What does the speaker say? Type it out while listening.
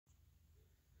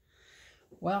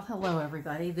Well, hello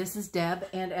everybody. This is Deb,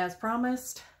 and as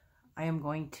promised, I am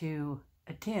going to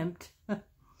attempt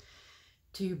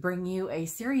to bring you a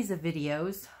series of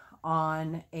videos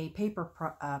on a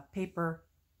paper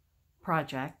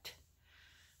project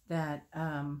that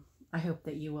I hope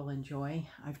that you will enjoy.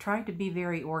 I've tried to be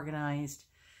very organized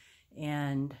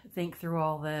and think through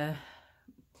all the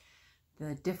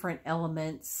different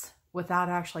elements without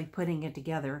actually putting it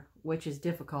together, which is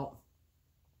difficult.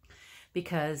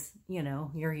 Because, you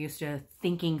know, you're used to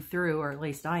thinking through, or at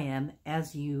least I am,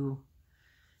 as you're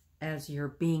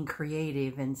being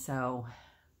creative. And so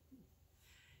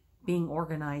being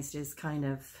organized is kind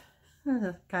of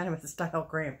a style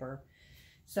cramper.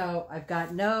 So I've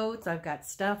got notes, I've got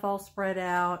stuff all spread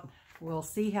out. We'll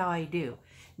see how I do.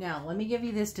 Now, let me give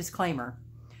you this disclaimer.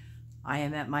 I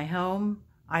am at my home.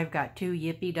 I've got two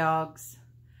yippy dogs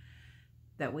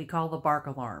that we call the bark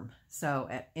alarm. So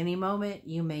at any moment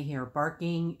you may hear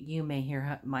barking, you may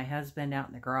hear my husband out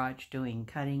in the garage doing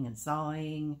cutting and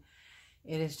sawing.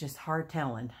 It is just hard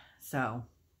telling. So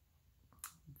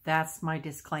that's my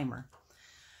disclaimer.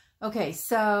 Okay,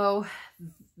 so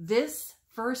this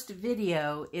first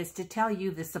video is to tell you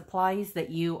the supplies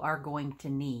that you are going to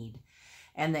need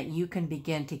and that you can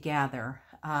begin to gather.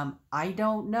 I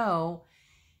don't know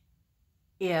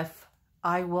if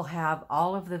I will have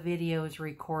all of the videos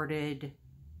recorded.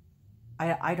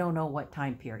 I don't know what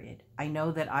time period. I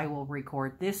know that I will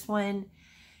record this one,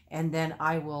 and then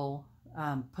I will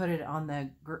put it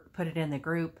in the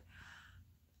group.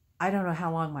 I don't know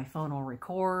how long my phone will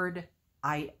record.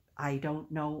 I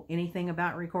don't know anything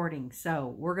about recording,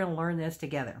 so we're going to learn this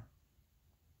together.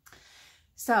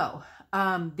 So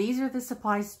these are the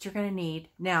supplies that you're going to need.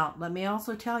 Now, let me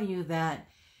also tell you that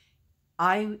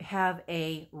I have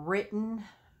a written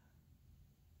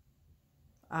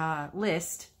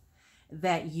list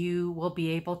that you will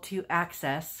be able to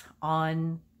access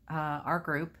on our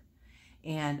group,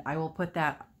 and I will put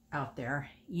that out there.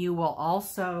 You will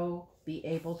also be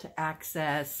able to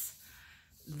access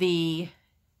the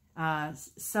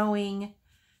sewing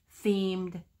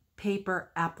themed paper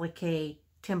applique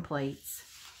templates,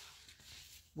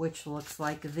 which looks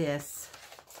like this.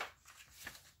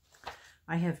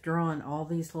 I have drawn all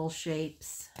these little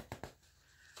shapes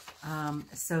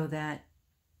so that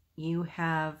you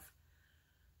have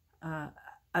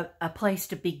a place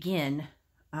to begin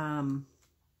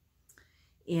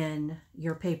in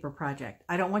your paper project.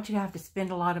 I don't want you to have to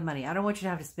spend a lot of money. I don't want you to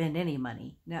have to spend any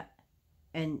money. Now,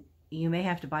 and you may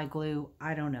have to buy glue.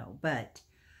 I don't know. But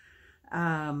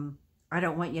I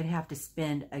don't want you to have to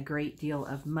spend a great deal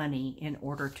of money in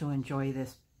order to enjoy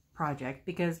this project,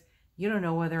 because you don't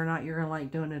know whether or not you're going to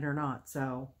like doing it or not.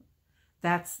 So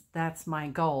that's my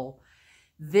goal.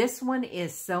 This one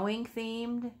is sewing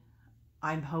themed.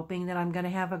 I'm hoping that I'm going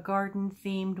to have a garden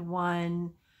themed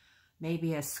one,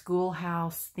 maybe a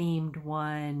schoolhouse themed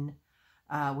one,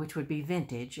 which would be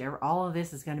vintage. All of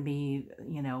this is going to be,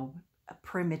 you know, a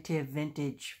primitive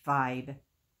vintage vibe.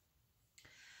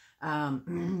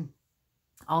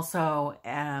 Also,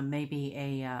 maybe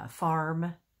a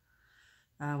farm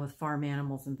with farm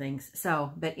animals and things.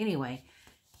 So, but anyway,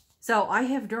 so I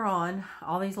have drawn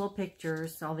all these little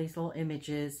pictures, all these little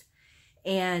images,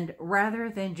 and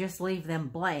rather than just leave them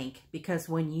blank, because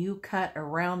when you cut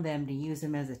around them to use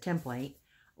them as a template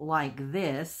like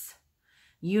this,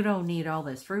 you don't need all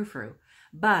this frou-frou.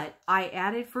 But I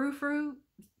added frou-frou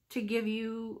to give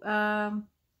you,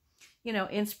 you know,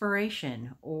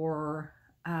 inspiration, or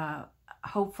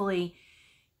hopefully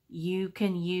you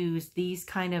can use these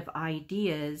kind of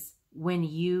ideas when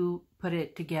you put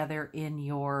it together in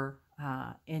your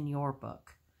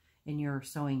book, in your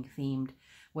sewing themed,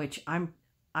 which I'm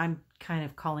kind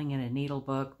of calling it a needle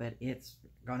book, but it's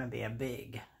going to be a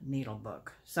big needle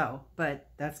book. So, but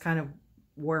that's kind of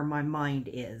where my mind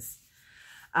is.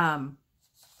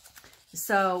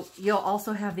 So you'll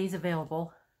also have these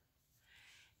available.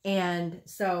 And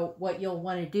so what you'll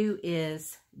want to do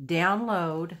is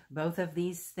download both of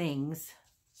these things,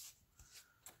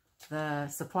 the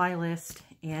supply list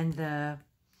and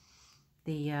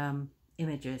the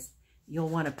images. You'll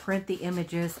want to print the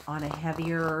images on a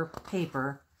heavier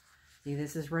paper. See,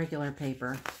 this is regular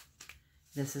paper.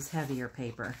 This is heavier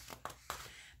paper.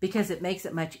 Because it makes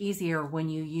it much easier when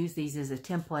you use these as a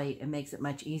template. It makes it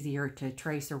much easier to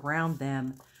trace around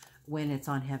them when it's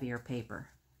on heavier paper.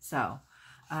 So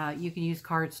you can use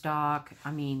cardstock.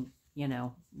 I mean, you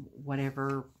know,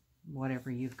 whatever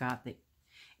you've got.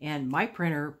 And my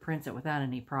printer prints it without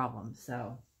any problem.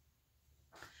 So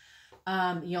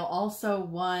you'll also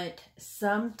want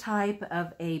some type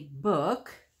of a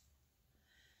book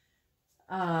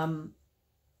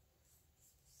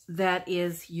that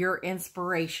is your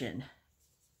inspiration.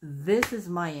 This is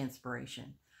my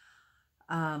inspiration.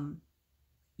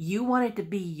 You want it to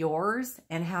be yours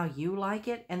and how you like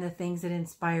it and the things that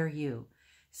inspire you.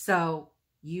 So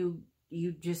you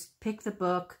just pick the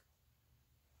book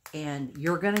and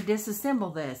you're going to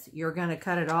disassemble this. You're going to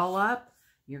cut it all up.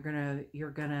 You're going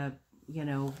to, you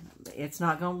know, it's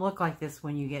not going to look like this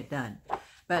when you get done.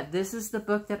 But this is the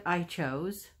book that I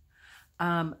chose.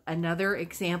 Another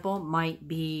example might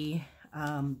be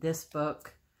this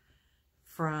book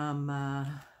from,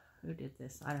 who did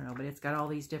this? I don't know, but it's got all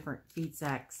these different feed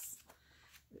sacks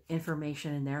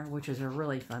information in there, which is a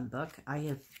really fun book. I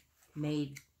have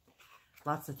made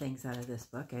lots of things out of this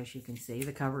book, as you can see.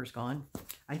 The cover's gone.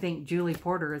 I think Julie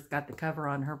Porter has got the cover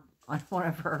on one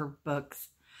of her books.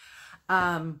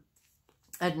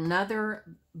 Another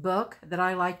book that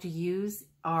I like to use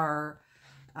are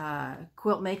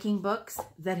quilt making books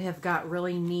that have got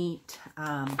really neat.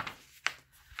 I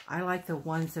like the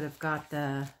ones that have got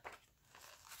the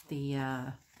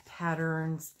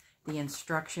patterns, the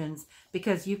instructions,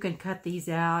 because you can cut these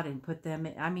out and put them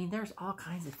in. I mean, there's all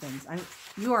kinds of things.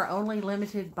 You are only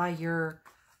limited by your,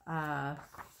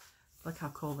 look how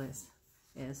cool this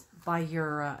is, by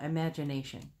your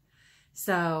imagination.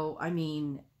 So, I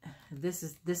mean, this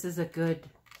is a good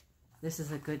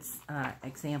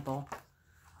example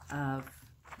of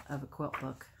a quilt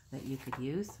book that you could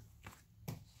use.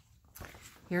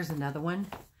 Here's another one.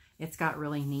 It's got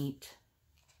really neat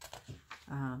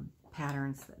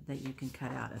patterns that you can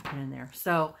cut out and put in there.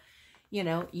 So, you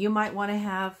know, you might want to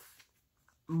have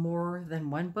more than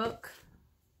one book,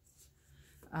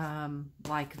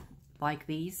 like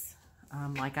these,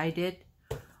 like I did,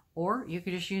 or you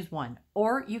could just use one,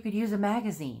 or you could use a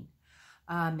magazine,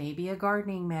 maybe a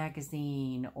gardening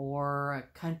magazine or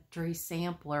a country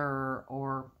sampler,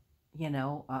 or, you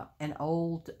know, an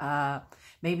old,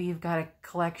 maybe you've got a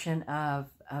collection of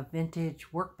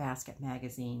vintage work basket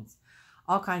magazines,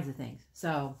 all kinds of things.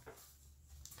 So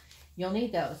you'll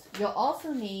need those. You'll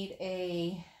also need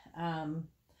a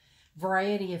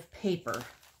variety of paper.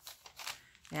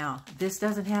 Now, this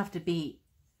doesn't have to be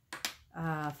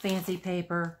fancy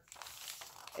paper.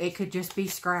 It could just be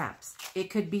scraps. It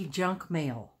could be junk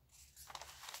mail.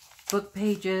 Book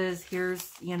pages. Here's,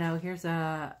 you know, here's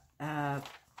a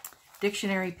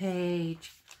dictionary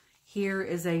page. Here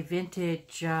is a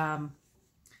vintage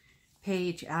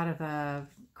page out of a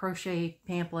crochet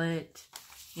pamphlet.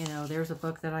 You know, there's a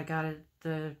book that I got at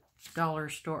the dollar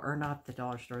store, or not the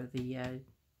dollar store, the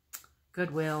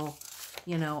Goodwill.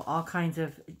 You know, all kinds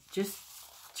of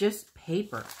just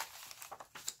paper.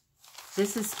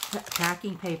 This is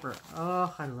packing paper.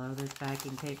 Oh, I love this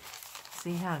packing paper.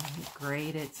 See how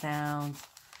great it sounds.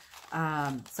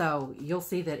 So you'll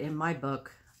see that in my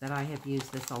book that I have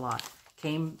used this a lot.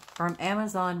 Came from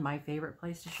Amazon, my favorite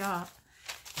place to shop.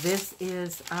 This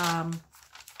is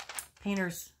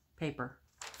painter's paper.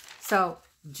 So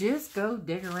just go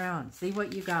dig around. See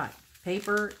what you got.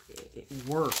 Paper, it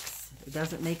works. It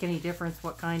doesn't make any difference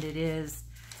what kind it is.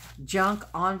 Junk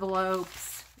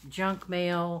envelopes, junk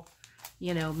mail.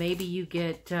 You know, maybe you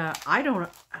get, I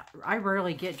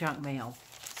rarely get junk mail.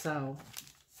 So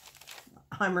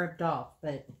I'm ripped off.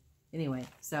 But anyway,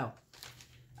 so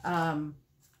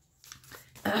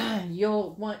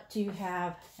you'll want to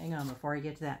have, hang on before I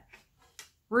get to that,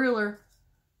 ruler,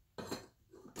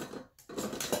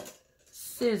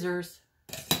 scissors,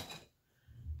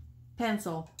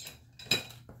 pencil,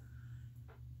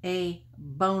 a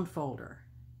bone folder.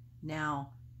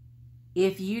 Now,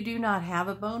 if you do not have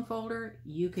a bone folder,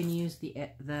 you can use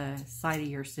the side of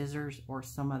your scissors or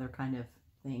some other kind of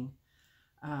thing.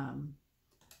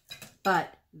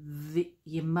 But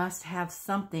you must have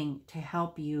something to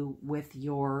help you with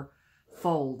your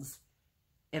folds.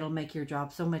 It'll make your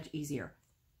job so much easier.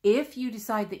 If you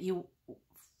decide that you,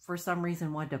 for some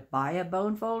reason, want to buy a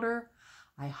bone folder,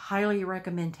 I highly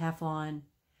recommend Teflon.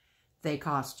 They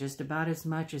cost just about as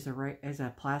much as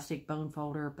a plastic bone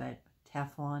folder, but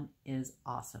Teflon is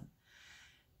awesome.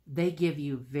 They give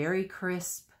you very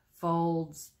crisp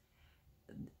folds.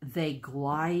 They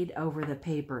glide over the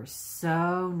paper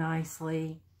so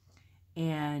nicely,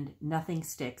 and nothing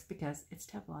sticks because it's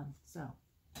Teflon. So,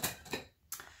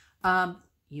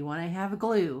 you want to have a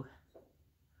glue.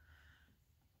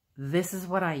 This is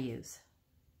what I use.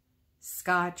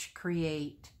 Scotch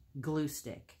Create glue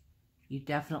stick. You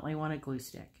definitely want a glue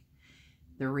stick.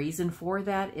 The reason for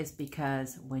that is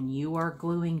because when you are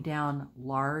gluing down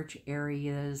large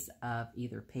areas of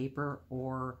either paper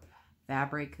or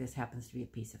fabric, this happens to be a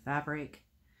piece of fabric,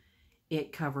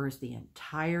 it covers the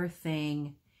entire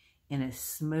thing in a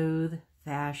smooth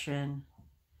fashion.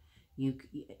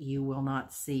 You will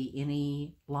not see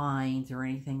any lines or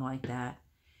anything like that.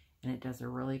 And it does a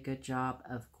really good job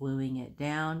of gluing it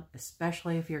down,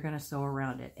 especially if you're going to sew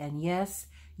around it. And yes,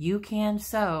 you can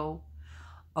sew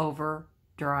over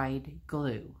dried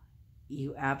glue.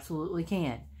 You absolutely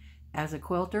can. As a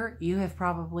quilter, you have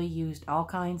probably used all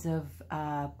kinds of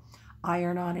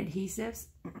iron-on adhesives.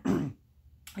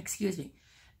 Excuse me.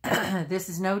 This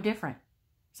is no different.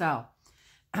 So,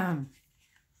 and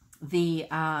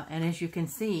as you can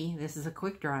see, this is a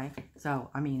quick dry. So,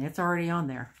 I mean, it's already on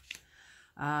there.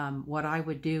 What I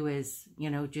would do is, you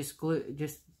know, just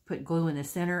put glue in the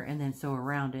center and then sew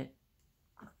around it.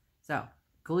 So,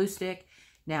 glue stick.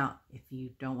 Now, if you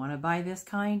don't want to buy this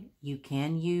kind, you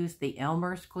can use the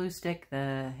Elmer's glue stick,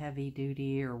 the heavy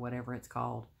duty or whatever it's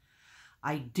called.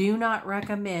 I do not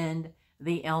recommend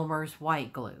the Elmer's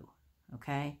white glue,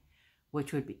 okay,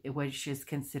 which is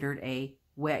considered a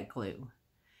wet glue.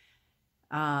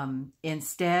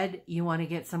 Instead, you want to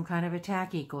get some kind of a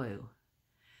tacky glue.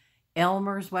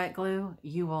 Elmer's wet glue,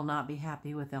 you will not be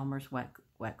happy with Elmer's wet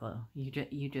glue.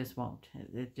 You just won't.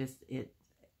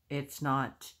 It's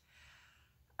not.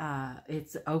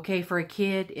 It's okay for a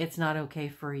kid. It's not okay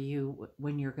for you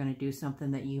when you're going to do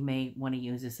something that you may want to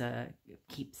use as a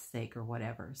keepsake or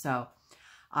whatever. So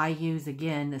I use,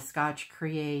 again, the Scotch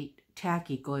Create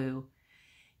tacky glue.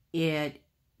 It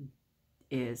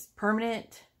is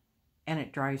permanent and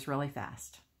it dries really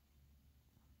fast.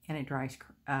 And it dries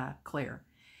clear.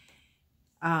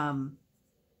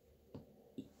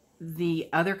 The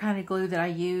other kind of glue that I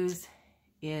use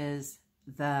is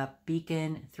the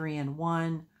Beacon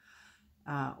 3-in-1,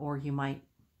 or you might,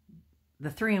 the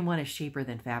 3-in-1 is cheaper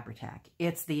than Fabri-Tac.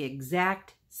 It's the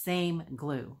exact same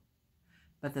glue,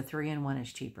 but the 3-in-1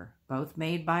 is cheaper. Both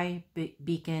made by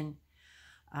Beacon,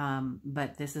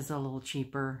 but this is a little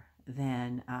cheaper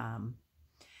than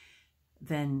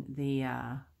the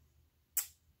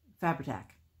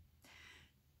Fabri-Tac.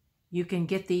 You can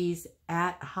get these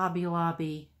at Hobby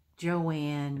Lobby,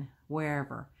 Joann,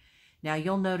 wherever. Now,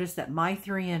 you'll notice that my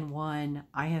 3-in-1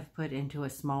 I have put into a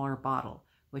smaller bottle,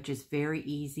 which is very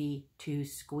easy to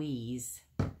squeeze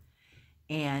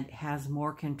and has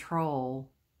more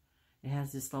control. It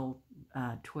has this little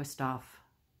twist-off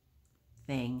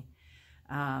thing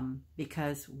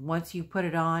because once you put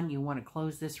it on, you want to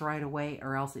close this right away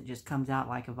or else it just comes out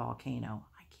like a volcano.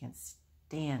 I can't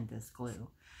stand this glue.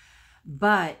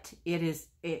 But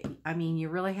I mean, you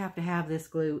really have to have this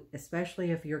glue,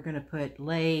 especially if you're going to put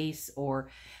lace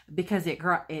or because it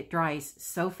dries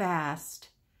so fast.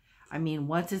 I mean,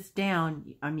 once it's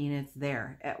down, I mean, it's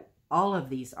there. All of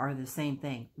these are the same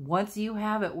thing. Once you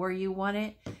have it where you want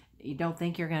it, you don't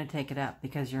think you're going to take it up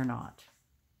because you're not.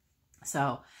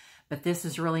 So, but this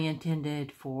is really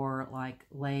intended for like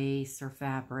lace or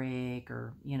fabric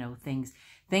or, you know, things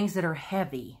that are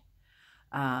heavy.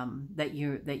 That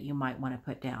you might want to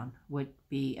put down would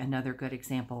be another good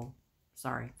example.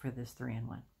 Sorry for this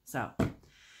 3-in-1. So,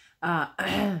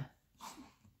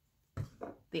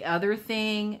 the other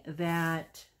thing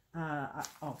that I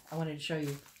wanted to show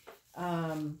you.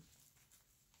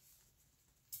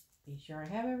 Be sure I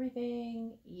have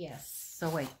everything. Yes. So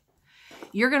wait,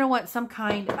 you're gonna want some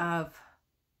kind of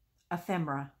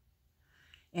ephemera,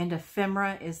 and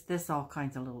ephemera is this all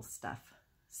kinds of little stuff.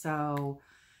 So.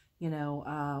 You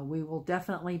know, we will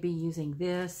definitely be using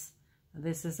this.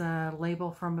 This is a label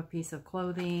from a piece of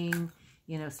clothing,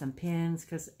 you know, some pins,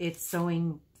 because it's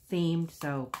sewing themed.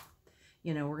 So,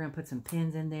 you know, we're going to put some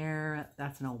pins in there.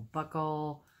 That's an old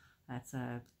buckle. That's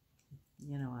a,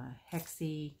 you know, a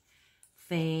hexy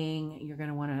thing. You're going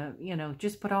to want to, you know,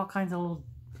 just put all kinds of little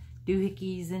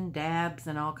doohickeys and dabs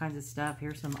and all kinds of stuff.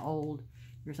 Here's an old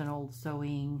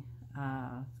sewing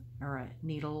or a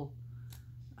needle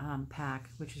pack,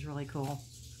 which is really cool.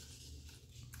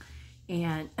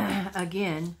 And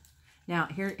again, now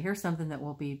here's something that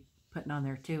we'll be putting on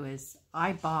there too, is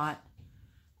I bought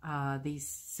these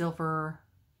silver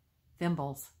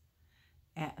thimbles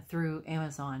through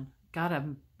Amazon. Got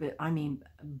them, I mean,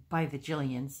 by the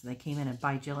jillions. They came in a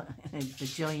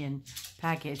bajillion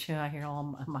package. I hear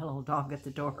all my little dog at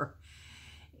the door.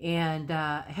 And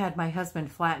had my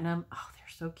husband flatten them. Oh,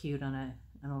 they're so cute on a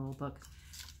little book.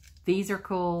 These are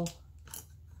cool.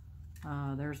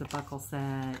 There's a buckle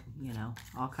set, you know,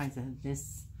 all kinds of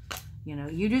this, you know,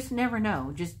 you just never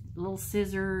know. Just little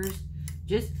scissors,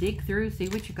 just dig through, see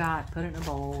what you got, put it in a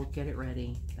bowl, get it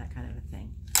ready, that kind of a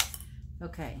thing.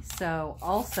 Okay, so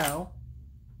also,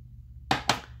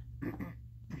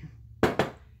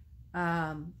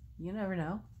 you never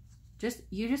know.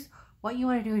 What you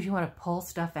want to do is you want to pull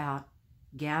stuff out,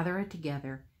 gather it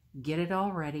together, Get it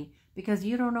all ready, because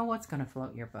you don't know what's going to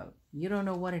float your boat. You don't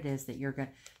know what it is that you're going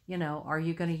to, you know, are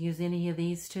you going to use any of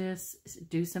these to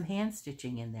do some hand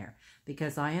stitching in there?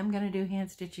 Because I am going to do hand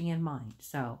stitching in mine.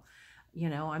 So, you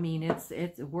know, I mean,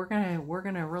 we're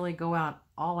going to really go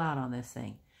all out on this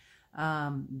thing.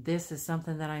 This is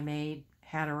something that I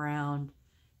had around,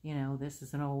 you know, this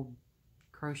is an old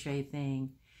crochet thing.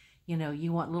 You know,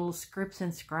 you want little scrips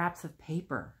and scraps of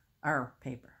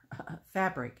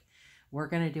fabric. We're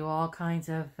going to do all kinds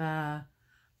of,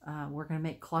 we're going to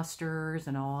make clusters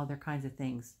and all other kinds of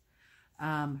things.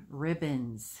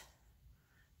 Ribbons.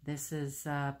 This is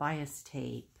bias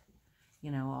tape.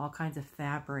 You know, all kinds of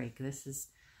fabric. This is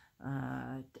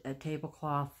a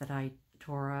tablecloth that I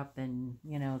tore up, and,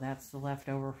 you know, that's the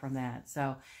leftover from that.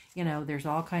 So, you know, there's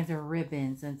all kinds of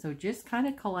ribbons. And so just kind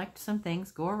of collect some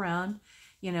things. Go around,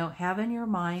 you know, have in your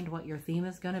mind what your theme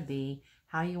is going to be,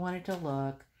 how you want it to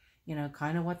look, you know,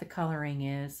 kind of what the coloring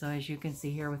is. So as you can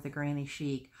see here with the Granny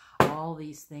Chic, all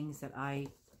these things that I,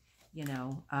 you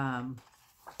know,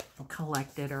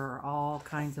 collected are all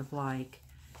kinds of, like,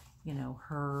 you know,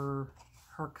 her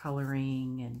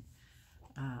coloring and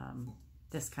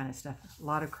this kind of stuff. A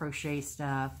lot of crochet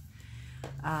stuff.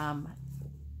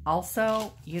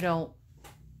 Also, you don't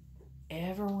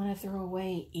ever want to throw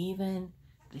away even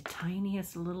the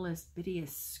tiniest, littlest,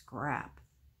 bittiest scrap.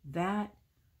 Don't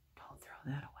throw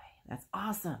that away. That's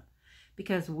awesome,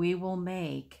 because we will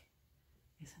make,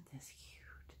 isn't this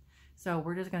cute? So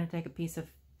we're just going to take a piece of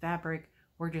fabric.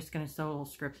 We're just going to sew little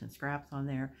strips and scraps on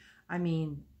there. I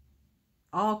mean,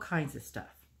 all kinds of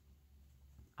stuff.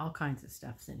 All kinds of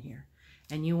stuff's in here.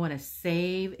 And you want to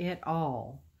save it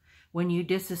all. When you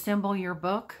disassemble your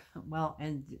book, well,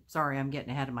 and sorry, I'm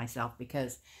getting ahead of myself,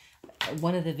 because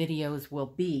one of the videos will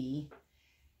be,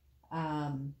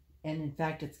 and in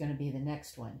fact, it's going to be the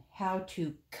next one, how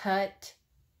to cut,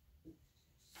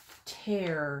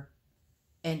 tear,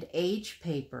 and age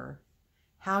paper,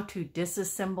 how to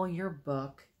disassemble your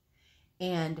book,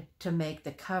 and to make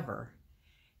the cover.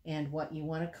 And what you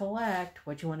want to collect,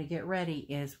 what you want to get ready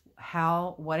is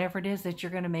whatever it is that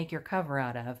you're going to make your cover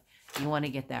out of, you want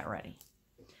to get that ready.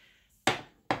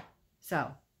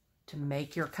 So, to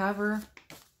make your cover,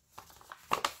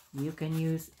 you can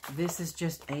use, this is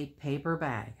just a paper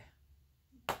bag.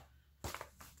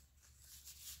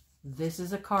 This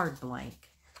is a card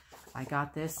blank. I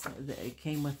got this, it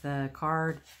came with the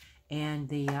card and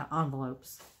the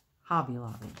envelopes, Hobby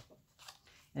Lobby.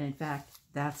 And in fact,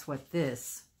 that's what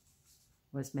this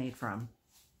was made from.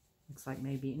 Looks like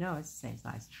maybe, no, it's the same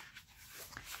size.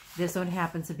 This one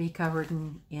happens to be covered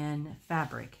in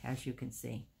fabric, as you can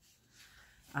see.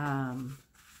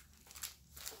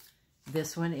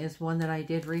 This one is one that I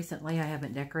did recently. I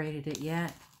haven't decorated it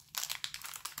yet.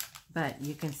 But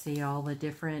you can see all the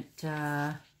different,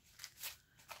 this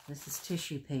is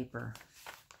tissue paper.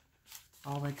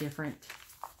 All the different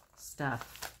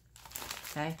stuff.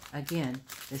 Okay, again,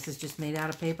 this is just made out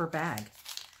of paper bag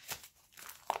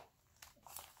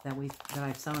that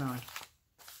I've sewn on.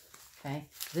 Okay,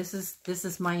 this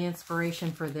is my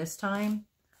inspiration for this time.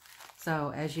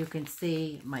 So as you can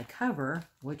see, my cover,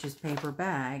 which is paper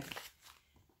bag,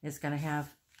 is going to have,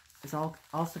 is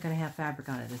also going to have fabric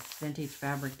on it. This vintage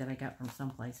fabric that I got from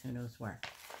someplace, who knows where.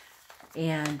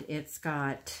 And it's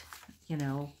got, you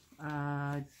know,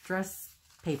 dress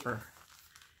paper.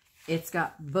 It's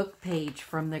got book page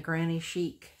from the Granny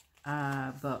Chic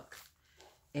book.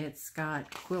 It's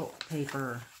got quilt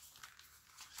paper.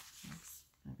 Oops,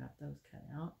 I got those cut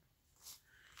out.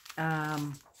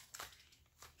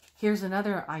 Here's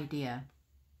another idea.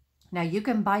 Now you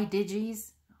can buy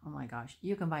digis. Oh my gosh,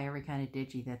 you can buy every kind of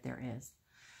digi that there is.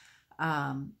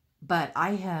 But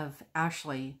I have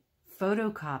actually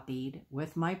photocopied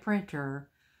with my printer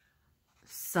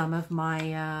some of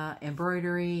my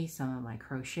embroidery, some of my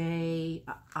crochet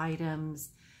items,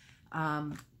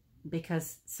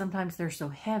 because sometimes they're so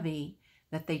heavy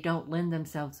that they don't lend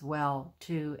themselves well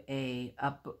to a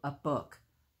book.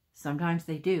 Sometimes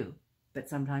they do, but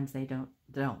sometimes they don't.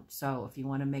 So if you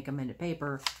want to make them into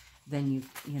paper, then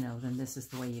then this is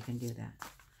the way you can do that.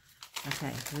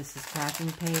 Okay, this is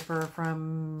packing paper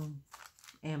from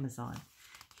Amazon.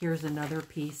 Here's another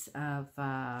piece of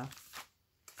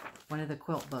one of the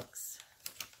quilt books.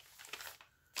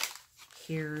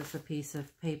 Here's a piece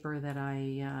of paper that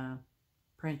I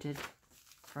printed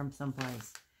from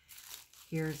someplace.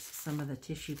 Here's some of the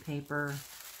tissue paper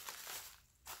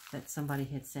that somebody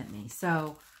had sent me.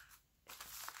 So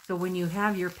when you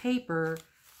have your paper,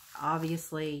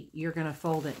 obviously you're going to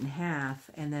fold it in half,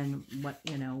 and then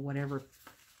whatever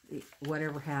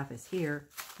half is here,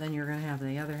 then you're going to have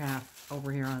the other half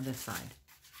over here on this side.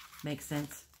 Make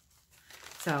sense?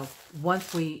 So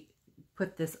once we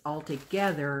put this all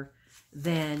together,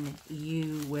 then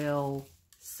you will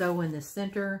sew in the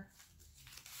center,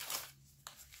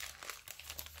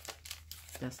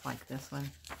 just like this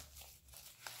one.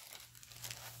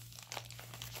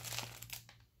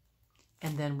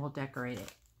 And then we'll decorate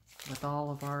it with all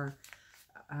of our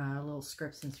little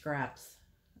scripts and scraps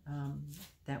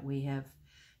that we have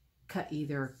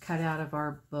either cut out of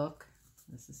our book.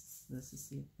 This is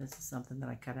something that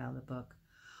I cut out of the book,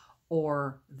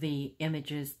 or the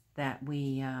images that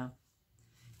we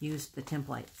used the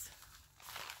templates.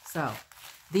 So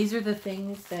these are the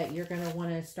things that you're going to want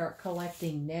to start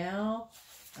collecting now.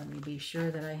 Let me be sure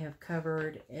that I have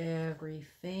covered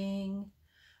everything.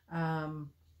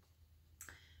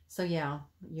 So yeah,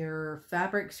 your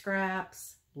fabric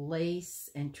scraps, lace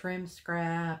and trim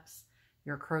scraps,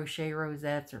 your crochet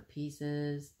rosettes or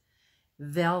pieces,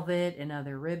 velvet and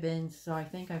other ribbons. So I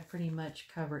think I've pretty much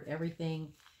covered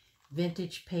everything.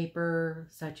 Vintage paper,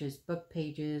 such as book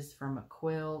pages from a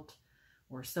quilt,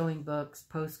 or sewing books,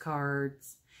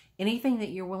 postcards, anything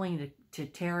that you're willing to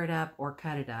tear it up or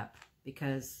cut it up,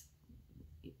 because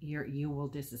you will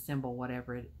disassemble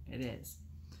whatever it is.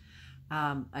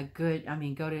 Go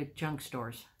to junk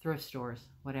stores, thrift stores,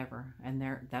 whatever, and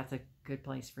that's a good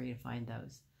place for you to find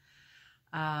those.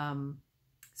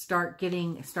 Start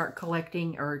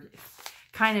collecting, or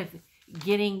kind of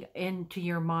getting into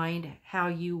your mind how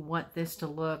you want this to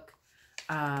look,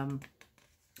 and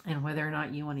whether or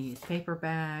not you want to use paper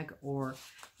bag, or,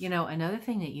 you know, another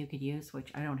thing that you could use, which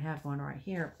I don't have one right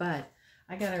here, but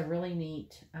I got a really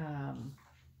neat,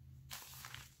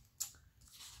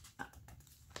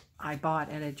 I bought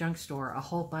at a junk store a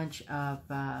whole bunch of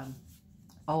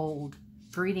old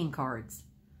greeting cards,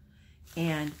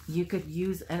 and you could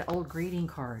use an old greeting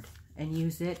card and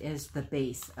use it as the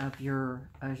base of your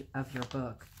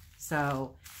book.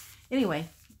 So anyway,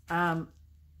 I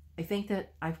think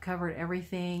that I've covered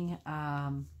everything,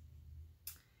 and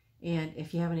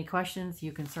if you have any questions,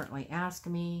 you can certainly ask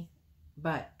me.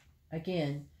 But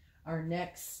again, our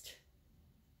next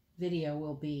video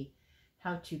will be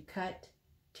how to cut,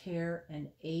 tear, and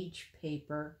age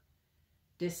paper,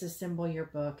 disassemble your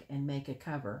book, and make a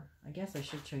cover. I guess I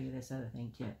should show you this other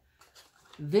thing too.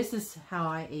 This is how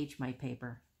I age my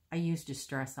paper. I use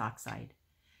Distress Oxide.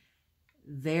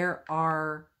 There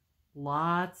are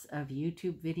lots of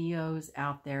YouTube videos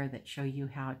out there that show you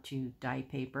how to dye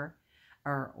paper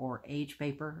or age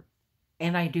paper,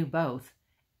 and I do both,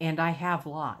 and I have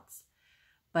lots,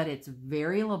 but it's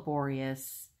very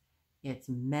laborious, it's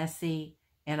messy,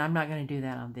 and I'm not going to do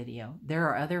that on video. There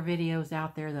are other videos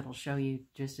out there that'll show you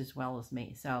just as well as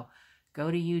me. So go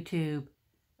to YouTube,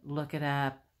 look it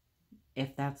up,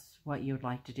 if that's what you would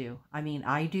like to do. I mean,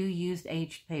 I do use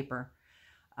aged paper,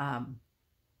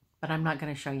 but I'm not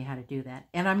going to show you how to do that.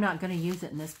 And I'm not going to use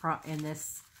it in this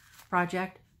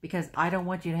project, because I don't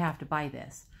want you to have to buy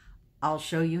this. I'll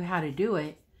show you how to do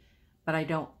it, but I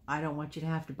don't want you to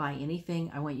have to buy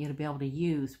anything. I want you to be able to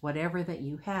use whatever that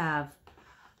you have.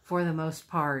 For the most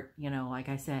part, you know, like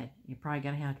I said, you're probably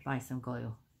going to have to buy some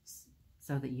glue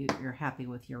so that you're happy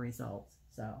with your results.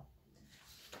 So,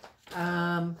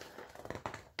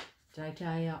 did I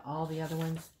tell you all the other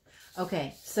ones?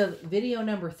 Okay, so video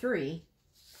number 3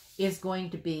 is going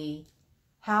to be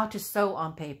how to sew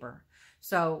on paper.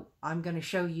 So I'm going to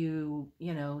show you,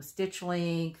 you know, stitch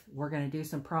length. We're going to do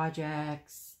some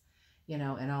projects, you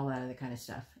know, and all that other kind of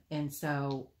stuff. And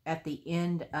so at the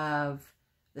end of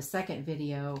the second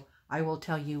video, I will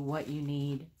tell you what you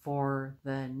need for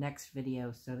the next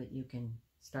video so that you can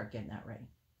start getting that ready.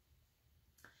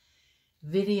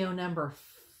 Video number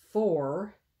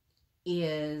 4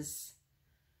 is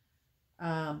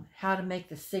how to make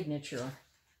the signature.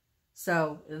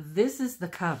 So this is the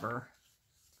cover.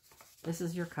 This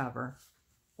is your cover,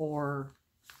 or,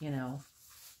 you know,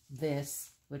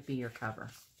 this would be your cover.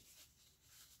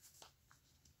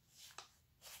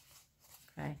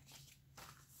 Okay.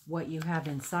 What you have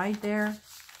inside there,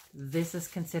 this is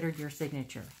considered your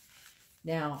signature.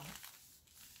 Now,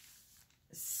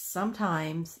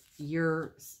 sometimes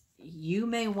you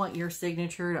may want your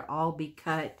signature to all be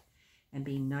cut and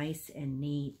be nice and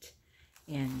neat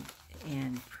and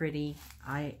pretty.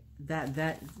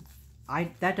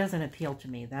 That doesn't appeal to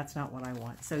me. That's not what I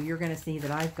want. So you're going to see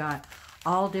that I've got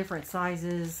all different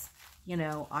sizes. You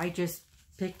know, I just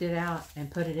picked it out and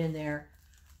put it in there.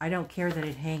 I don't care that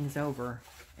it hangs over.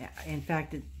 In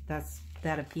fact,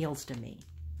 that appeals to me,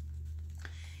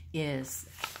 is,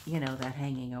 you know, that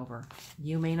hanging over.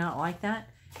 You may not like that,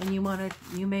 and you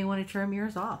may want to trim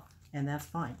yours off, and that's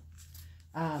fine.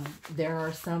 There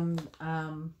are some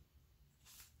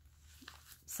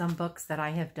books that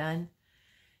I have done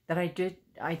that I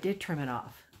did trim it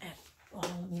off. And, well,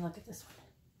 let me look at this one.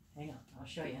 Hang on, I'll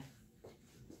show you.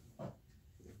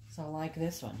 So like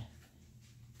this one.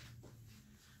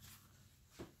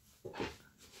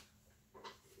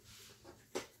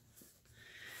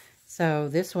 So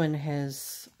this one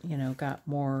has, you know, got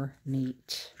more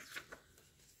meat,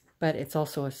 but it's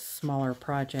also a smaller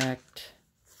project,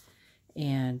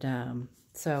 and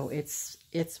so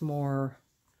it's more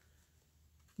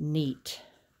neat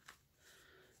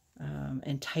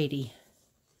and tidy.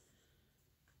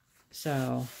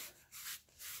 So,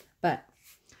 but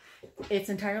it's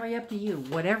entirely up to you.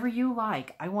 Whatever you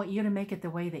like, I want you to make it the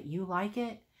way that you like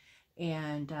it,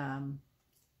 and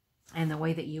the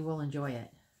way that you will enjoy it.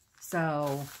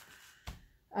 So,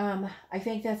 I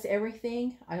think that's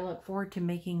everything. I look forward to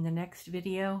making the next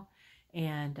video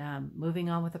and moving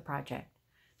on with the project.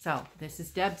 So, this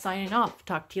is Deb signing off.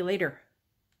 Talk to you later.